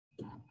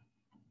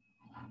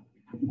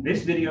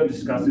This video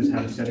discusses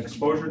how to set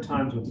exposure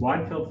times with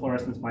wide field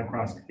fluorescence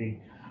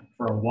microscopy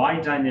for a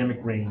wide dynamic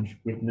range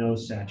with no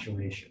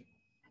saturation.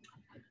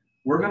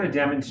 We're going to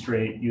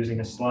demonstrate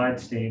using a slide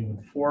stained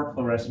with 4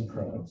 fluorescent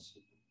probes.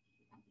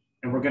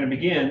 And we're going to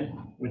begin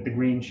with the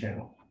green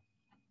channel.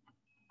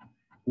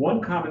 One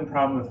common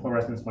problem with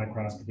fluorescence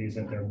microscopy is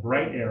that they're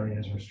bright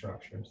areas or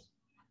structures,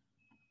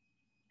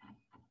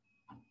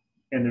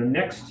 and they're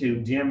next to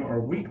dim or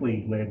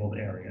weakly labeled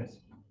areas,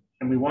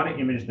 and we want to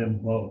image them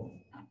both.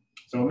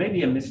 So it may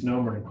be a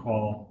misnomer to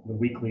call the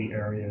weakly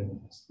areas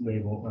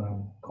labeled,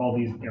 call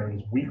these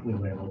areas weakly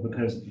labeled,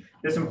 because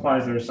this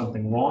implies there's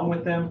something wrong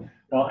with them,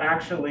 while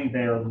actually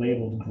they are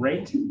labeled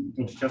great,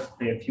 which just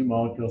they have few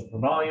molecules per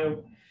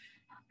volume.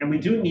 And we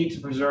do need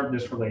to preserve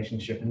this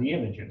relationship in the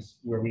images,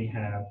 where we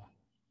have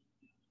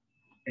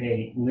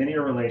a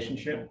linear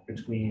relationship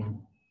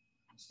between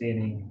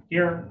staining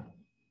here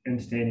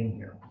and staining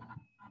here.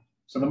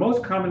 So the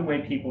most common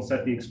way people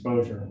set the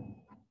exposure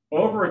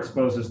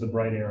overexposes the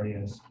bright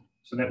areas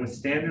so that with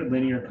standard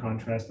linear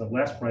contrast, the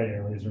less bright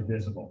areas are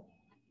visible.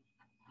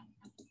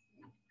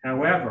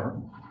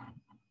 However,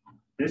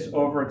 this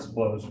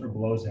overexposes or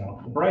blows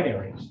out the bright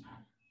areas.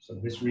 So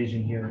this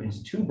region here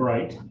is too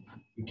bright.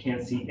 You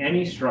can't see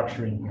any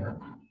structure in here.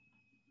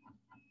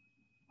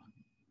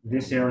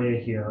 This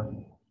area here,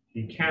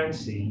 you can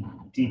see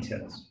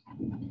details.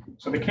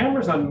 So the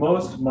cameras on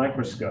most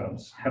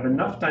microscopes have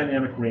enough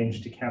dynamic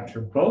range to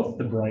capture both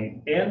the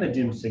bright and the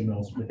dim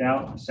signals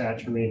without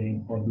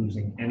saturating or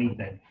losing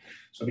anything.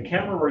 So the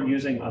camera we're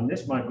using on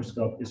this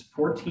microscope is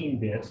 14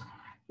 bits,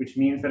 which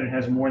means that it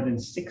has more than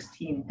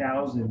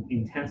 16,000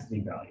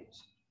 intensity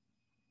values.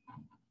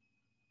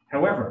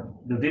 However,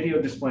 the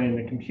video display in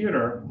the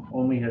computer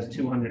only has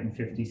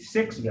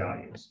 256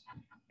 values.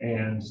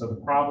 And so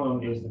the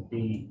problem is that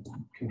the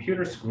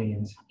computer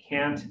screens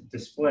can't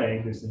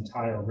display this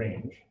entire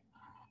range.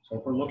 So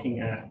if we're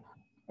looking at,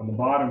 on the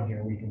bottom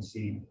here, we can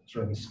see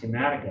sort of a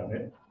schematic of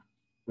it,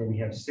 where we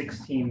have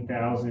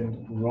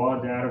 16,000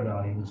 raw data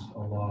values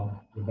along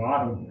the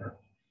bottom here,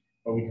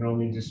 but we can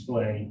only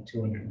display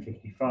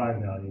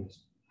 255 values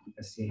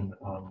as seen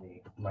on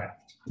the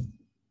left.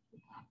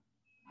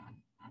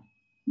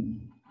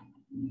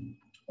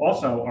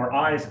 Also, our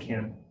eyes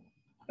can't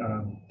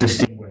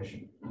distinguish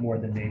more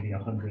than maybe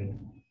 100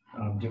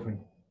 different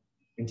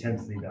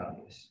intensity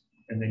values.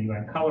 And then you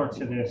add color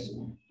to this,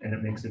 and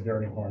it makes it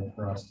very hard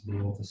for us to be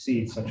able to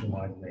see such a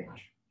wide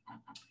range.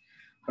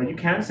 But you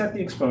can set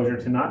the exposure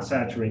to not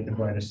saturate the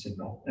brightest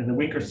signal, and the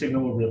weaker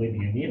signal will really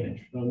be in the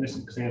image. So in this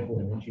example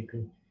image, you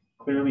can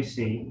clearly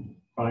see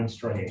fine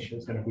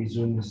striations, and if we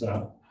zoom this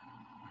up,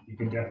 you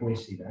can definitely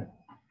see that.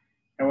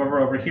 However,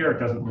 over here, it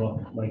doesn't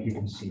look like you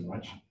can see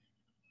much.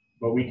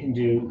 But we can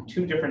do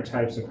 2 different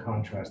types of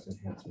contrast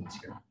enhancements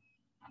here.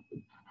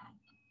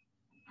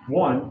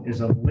 One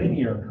is a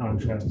linear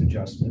contrast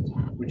adjustment,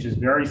 which is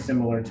very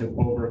similar to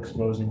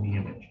overexposing the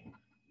image.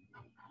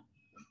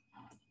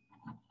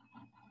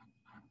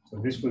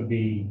 So this would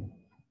be,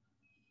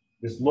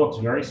 this looks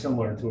very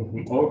similar to if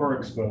we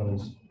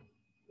overexpose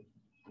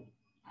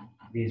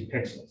these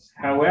pixels.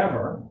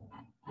 However,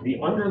 the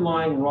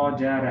underlying raw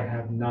data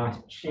have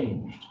not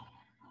changed.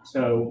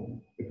 So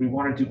if we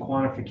want to do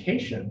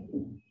quantification,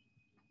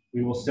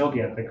 we will still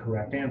get the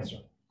correct answer.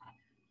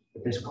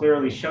 But this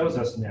clearly shows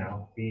us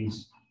now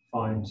these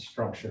fine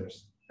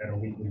structures that are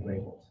weakly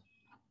labeled.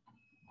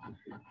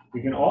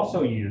 We can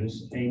also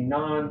use a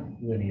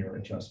non-linear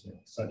adjustment,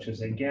 such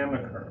as a gamma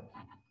curve.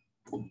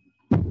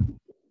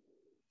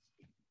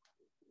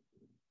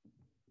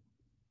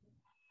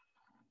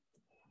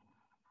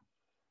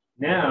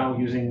 Now,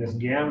 using this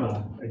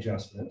gamma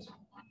adjustment,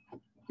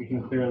 we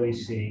can clearly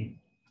see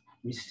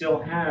we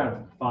still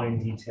have fine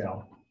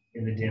detail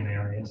in the dim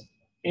areas,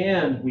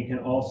 and we can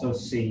also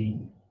see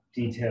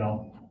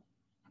detail,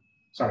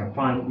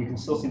 we can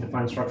still see the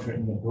fine structure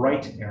in the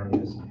bright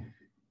areas.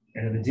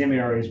 And in the dim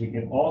areas, we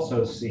can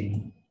also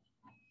see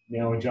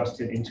now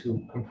adjusted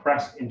into,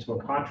 compressed into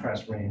a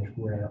contrast range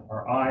where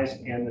our eyes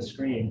and the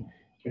screen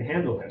can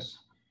handle this.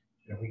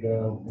 And if we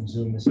go and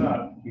zoom this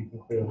up, you can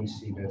clearly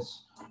see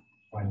this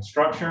fine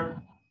structure,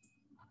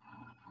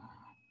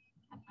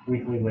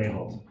 weakly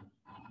labeled.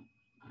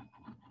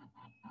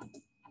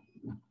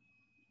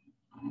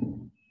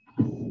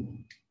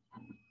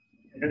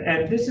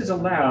 And this is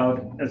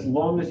allowed as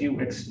long as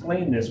you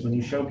explain this when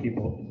you show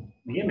people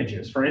the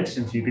images. For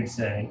instance, you could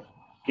say,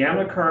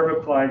 gamma curve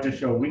applied to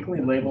show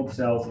weakly labeled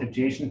cells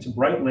adjacent to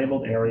bright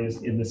labeled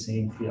areas in the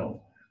same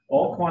field.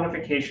 All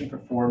quantification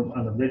performed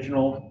on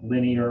original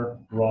linear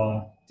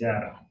raw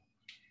data.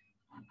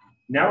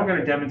 Now we're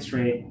going to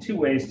demonstrate 2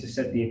 ways to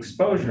set the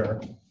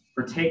exposure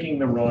for taking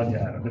the raw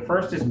data. The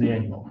first is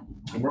manual,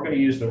 and we're going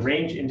to use the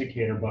range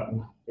indicator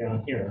button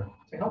down here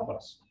to help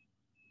us.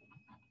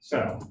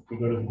 So we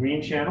go to the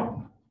green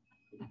channel,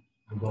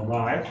 we go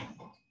live,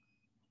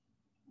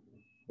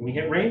 and we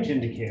hit range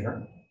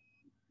indicator.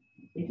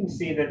 We can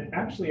see that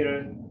actually at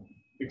an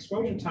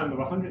exposure time of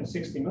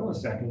 160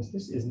 milliseconds,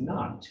 this is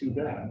not too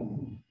bad.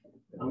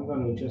 I'm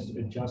going to just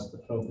adjust the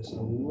focus a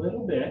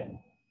little bit.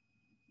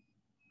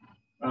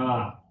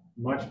 Ah,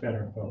 much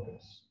better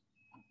focus.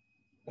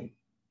 You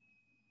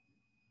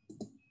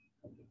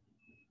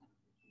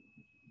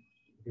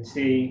can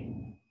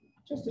see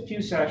just a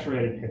few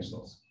saturated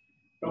pixels.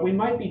 But we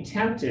might be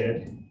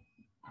tempted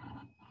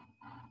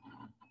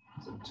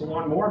to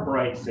want more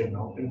bright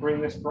signal and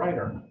bring this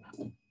brighter.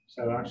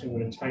 So actually I'm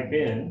going to type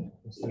in,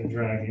 instead of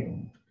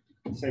dragging,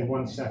 let's say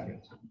 1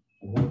 second,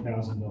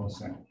 1,000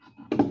 milliseconds.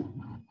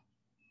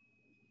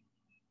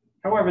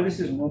 However, this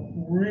is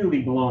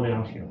really blown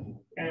out here.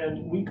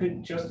 And we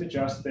could just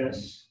adjust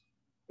this.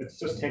 Let's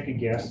just take a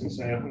guess and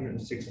say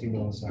 160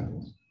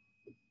 milliseconds.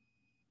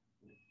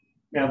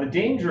 Now, the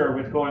danger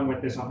with going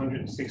with this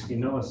 160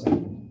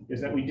 millisecond is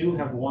that we do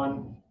have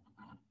one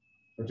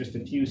or just a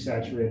few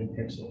saturated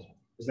pixels.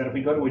 Is that if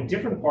we go to a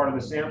different part of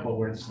the sample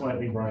where it's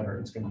slightly brighter,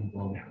 it's going to be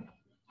blown out.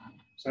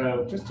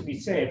 So just to be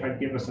safe, I'd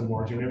give us a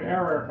margin of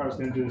error if I was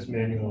going to do this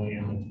manually,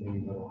 and let's maybe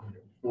go to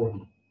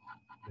 140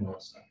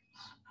 milliseconds.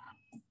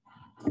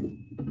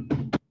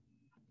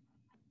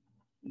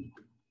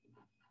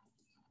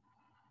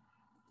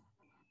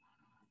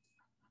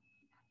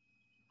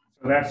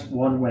 So that's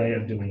one way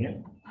of doing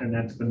it, and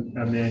that's the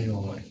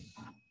manual way.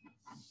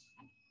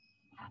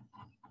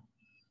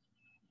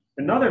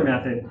 Another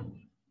method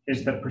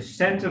is the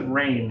percent of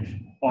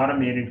range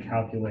automated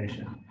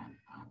calculation.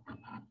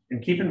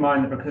 And keep in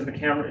mind that because the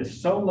camera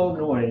is so low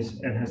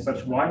noise and has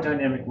such wide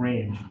dynamic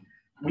range,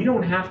 we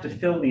don't have to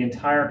fill the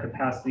entire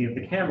capacity of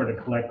the camera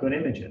to collect good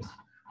images.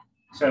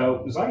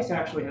 So Zeiss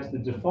actually has the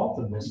default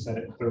of this set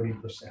at 30%.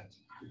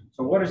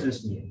 So what does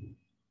this mean?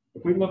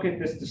 If we look at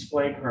this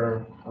display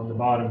curve on the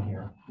bottom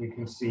here, we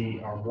can see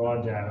our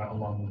raw data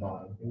along the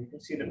bottom. And you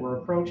can see that we're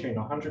approaching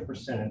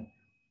 100%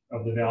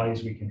 of the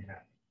values we can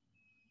have.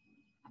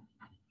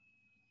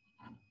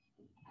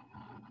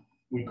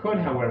 We could,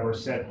 however,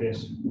 set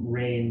this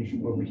range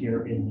over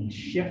here in the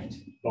shift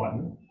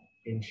button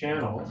in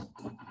channels.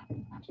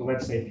 So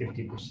let's say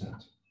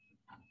 50%.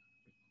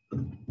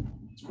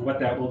 What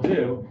that will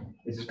do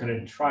is it's going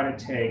to try to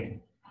take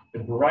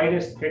the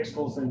brightest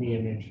pixels in the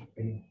image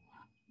and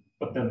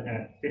put them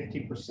at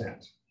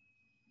 50%.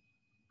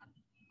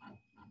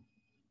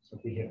 So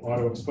if we hit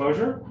auto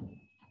exposure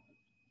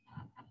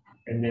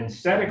and then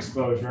set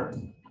exposure,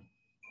 it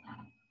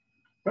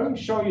doesn't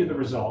show you the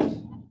result,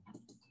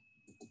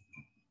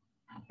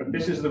 but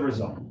this is the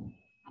result.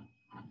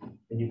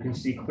 And you can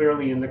see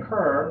clearly in the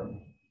curve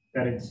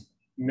that its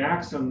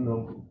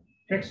maximum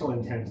pixel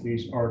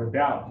intensities are at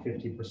about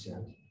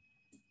 50%.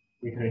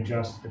 We can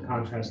adjust the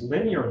contrast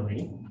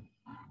linearly,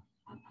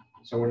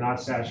 so we're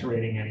not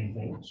saturating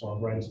anything. So our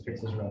brightest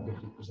pixels are about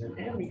 50%.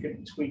 And we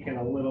could tweak in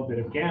a little bit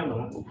of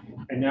gamma.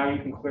 And now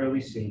you can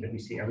clearly see that we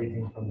see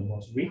everything from the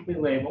most weakly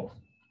labeled,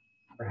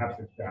 perhaps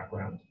with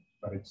background,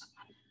 but it's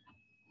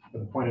for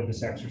the point of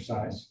this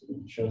exercise.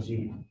 It shows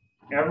you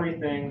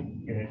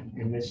everything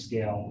in this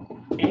scale.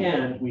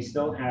 And we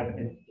still have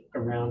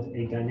around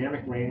a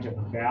dynamic range of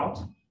about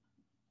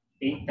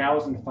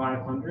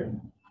 8,500,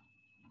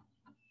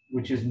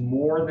 which is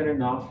more than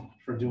enough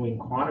for doing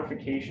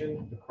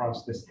quantification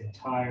across this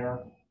entire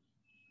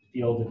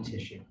field of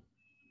tissue.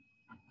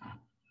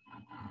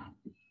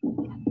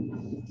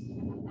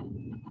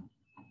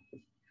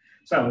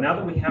 So now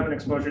that we have an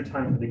exposure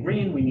time for the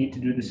green, we need to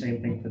do the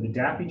same thing for the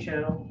DAPI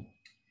channel.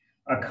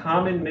 A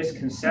common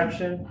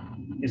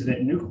misconception is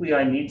that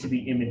nuclei need to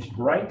be imaged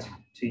bright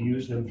to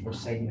use them for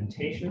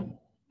segmentation.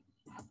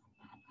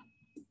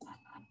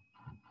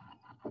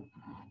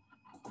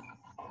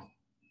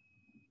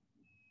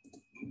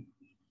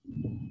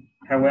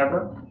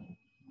 However,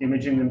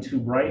 imaging them too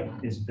bright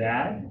is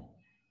bad.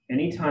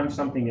 Anytime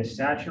something is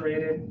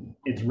saturated,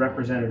 its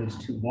represented as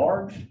too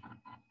large,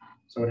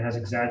 so it has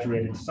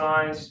exaggerated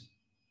size.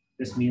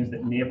 This means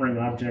that neighboring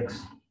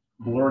objects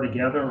blur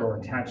together or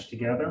attach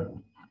together,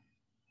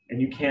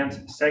 and you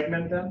can't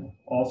segment them.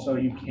 Also,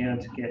 you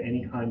can't get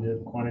any kind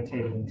of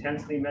quantitative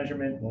intensity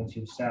measurement once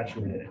you've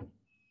saturated it.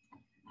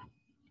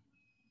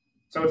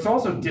 So it's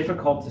also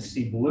difficult to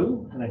see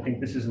blue, and I think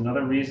this is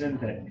another reason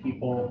that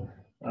people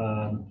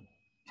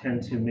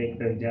tend to make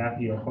their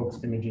DAPI or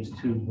hoaxed images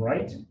too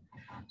bright.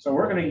 So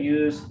we're going to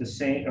use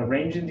a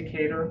range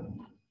indicator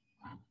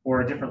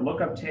or a different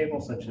lookup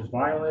table such as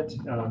violet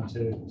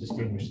to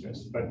distinguish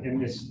this. But in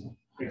this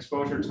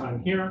exposure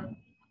time here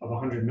of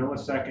 100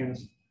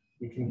 milliseconds,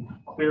 we can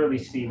clearly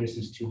see this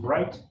is too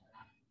bright.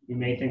 You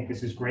may think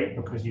this is great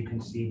because you can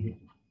see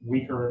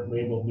weaker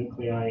labeled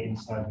nuclei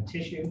inside the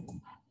tissue,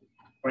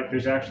 but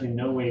there's actually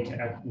no way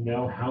to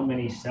know how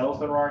many cells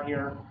there are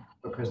here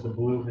because the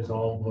blue is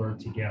all blurred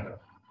together,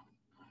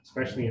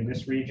 especially in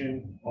this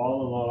region.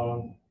 All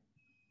along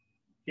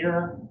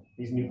here,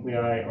 these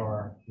nuclei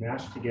are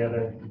mashed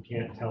together. You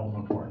can't tell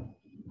them apart.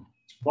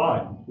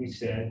 But we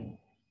said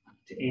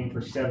to aim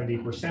for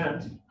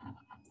 70%,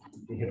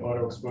 we hit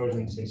auto exposure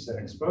and say set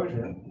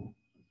exposure.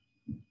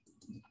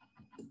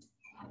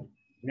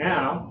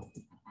 Now,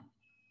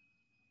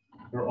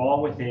 they're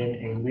all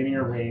within a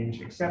linear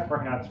range, except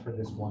perhaps for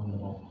this one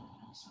little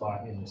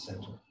spot in the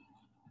center.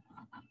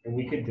 And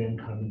we could then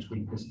come and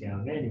tweak this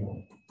down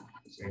manually.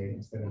 say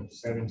instead of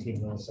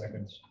 17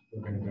 milliseconds,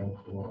 we're going to go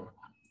for,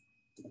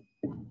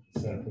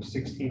 set it for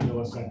 16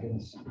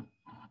 milliseconds.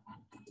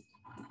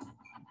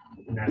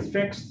 And that's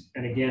fixed.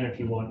 And again, if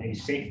you want a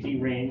safety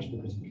range,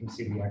 because you can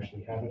see we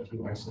actually have a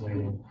few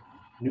isolated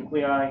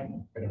nuclei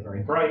that are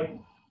very bright,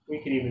 we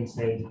can even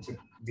say to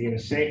be in a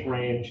safe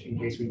range in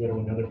case we go to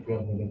another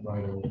field where they're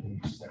brighter, we can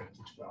set it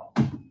to 12.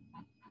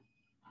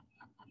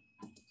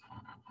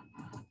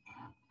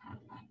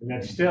 And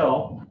then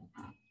still,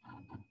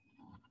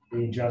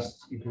 we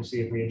adjust, you can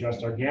see if we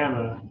adjust our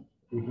gamma,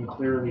 we can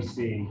clearly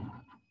see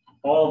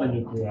all the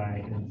nuclei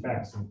and in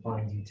fact some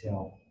fine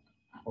detail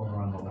over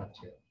on the left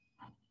here.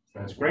 So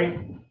that's great.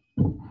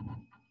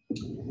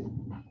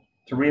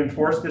 To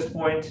reinforce this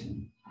point,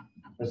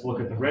 let's look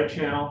at the red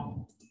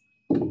channel.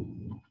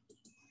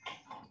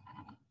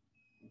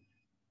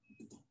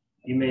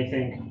 You may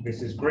think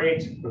this is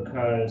great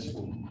because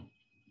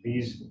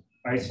these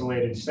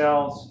isolated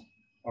cells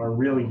are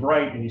really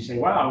bright and you say,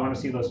 wow, I want to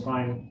see those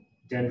fine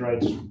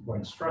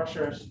dendrite-like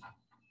structures.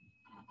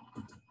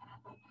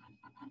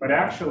 But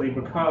actually,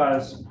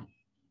 because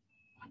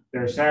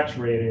they're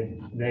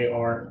saturated, they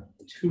are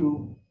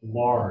too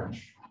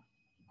large.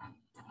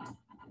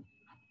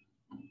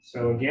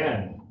 So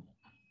again,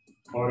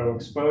 auto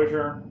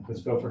exposure,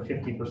 let's go for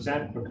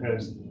 50%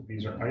 because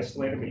these are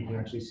isolated, but you can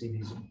actually see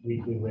these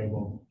weakly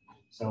labeled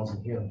cells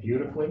in here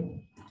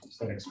beautifully.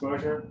 Set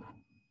exposure.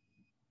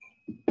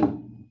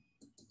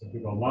 If we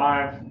go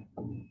live,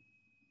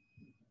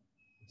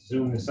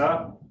 zoom this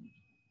up.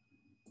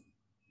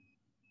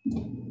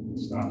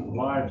 Stop the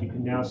live. You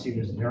can now see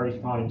there's very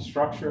fine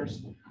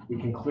structures. We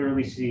can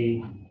clearly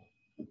see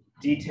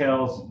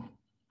details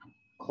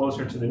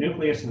closer to the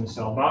nucleus in the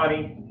cell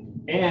body.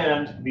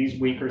 And these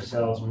weaker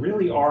cells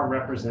really are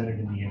represented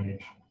in the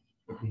image.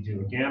 If we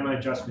do a gamma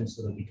adjustment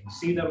so that we can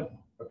see them,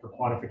 but for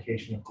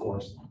quantification, of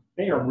course,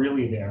 they are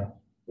really there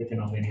within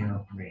a linear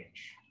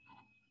range.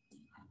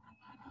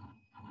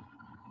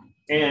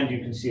 And you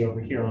can see over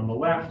here on the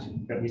left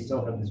that we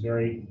still have this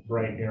very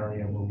bright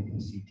area where we can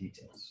see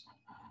details.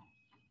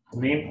 The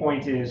main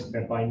point is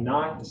that by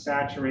not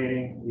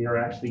saturating, we are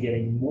actually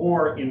getting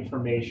more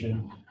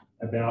information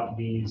about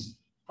these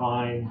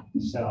fine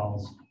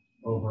cells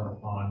over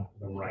on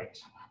the right.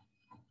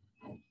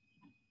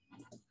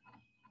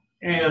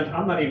 And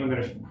I'm not even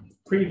going to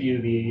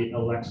preview the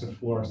Alexa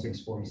Flora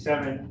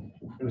 647.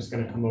 I'm just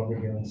going to come over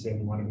here and say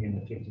we want to be in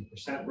the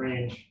 50%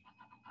 range.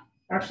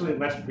 Actually,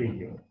 let's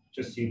preview it,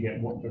 just so you get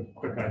a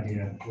quick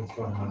idea of what's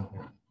going on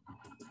here.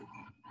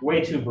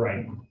 Way too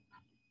bright.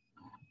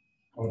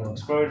 Auto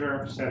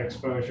exposure, set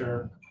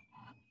exposure,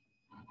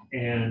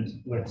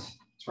 and let's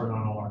turn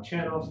on all our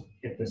channels.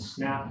 Hit the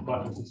snap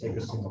button to take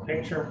a single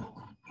picture.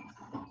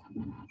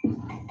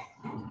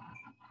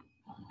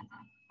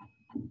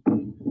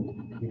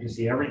 You can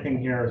see everything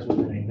here is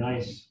within a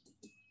nice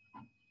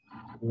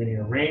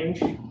linear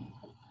range.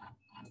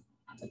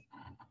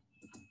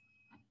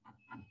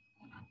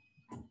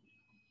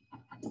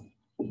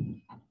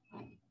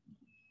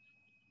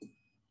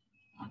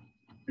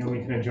 And we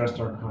can adjust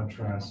our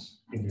contrast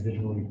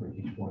individually for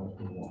each one if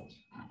we want.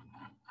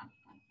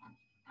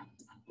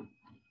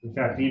 In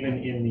fact,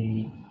 even in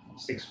the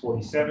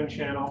 647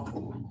 channel,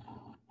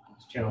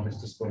 this channel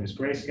that's displayed as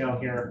grayscale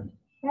here,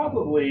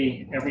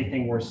 probably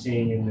everything we're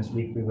seeing in this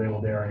weakly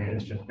labeled area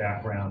is just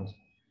background.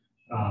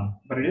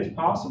 But it is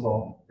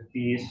possible that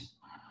these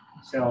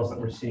cells that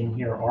we're seeing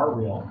here are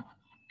real.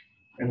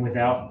 And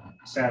without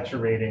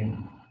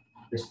saturating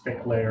this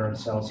thick layer of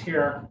cells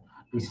here,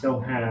 we still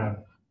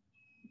have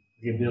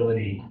the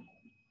ability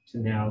to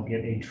now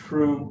get a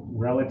true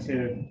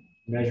relative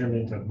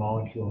measurement of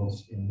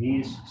molecules in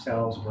these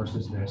cells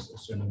versus this,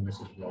 assuming this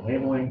is real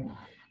labeling.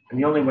 And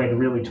the only way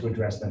to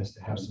address that is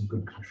to have some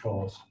good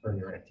controls for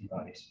your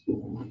antibodies.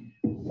 The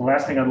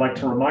last thing I'd like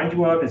to remind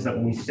you of is that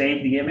when we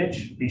save the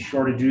image, be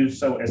sure to do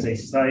so as a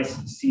Zeiss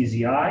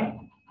CZI,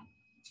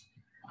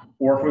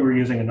 or if we were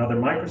using another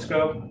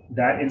microscope,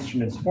 that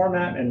instrument's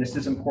format. And this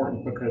is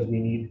important because we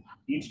need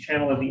each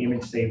channel of the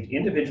image saved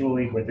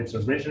individually with its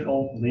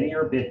original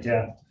linear bit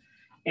depth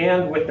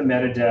and with the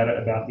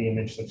metadata about the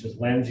image, such as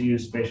lens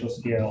use, spatial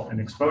scale,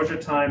 and exposure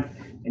time.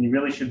 And you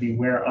really should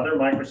beware other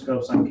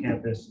microscopes on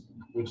campus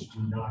which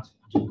do not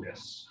do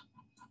this.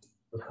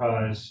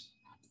 Because,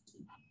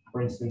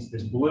 for instance,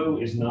 this blue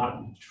is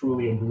not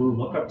truly a blue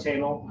lookup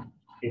table.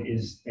 It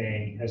is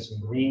has some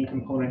green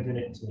component in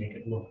it to make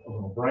it look a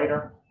little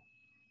brighter.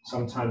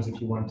 Sometimes if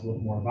you want it to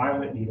look more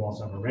violet, you'd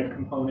also have a red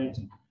component.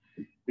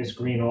 This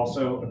green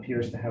also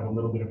appears to have a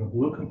little bit of a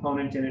blue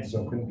component in it,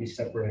 so it couldn't be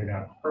separated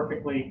out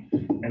perfectly.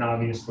 And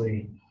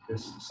obviously,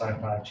 this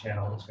Sci-Fi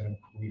channel is going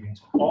to lead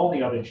into all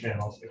the other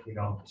channels if we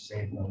don't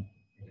save them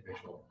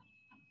individually.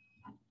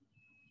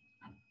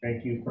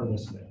 Thank you for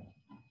listening.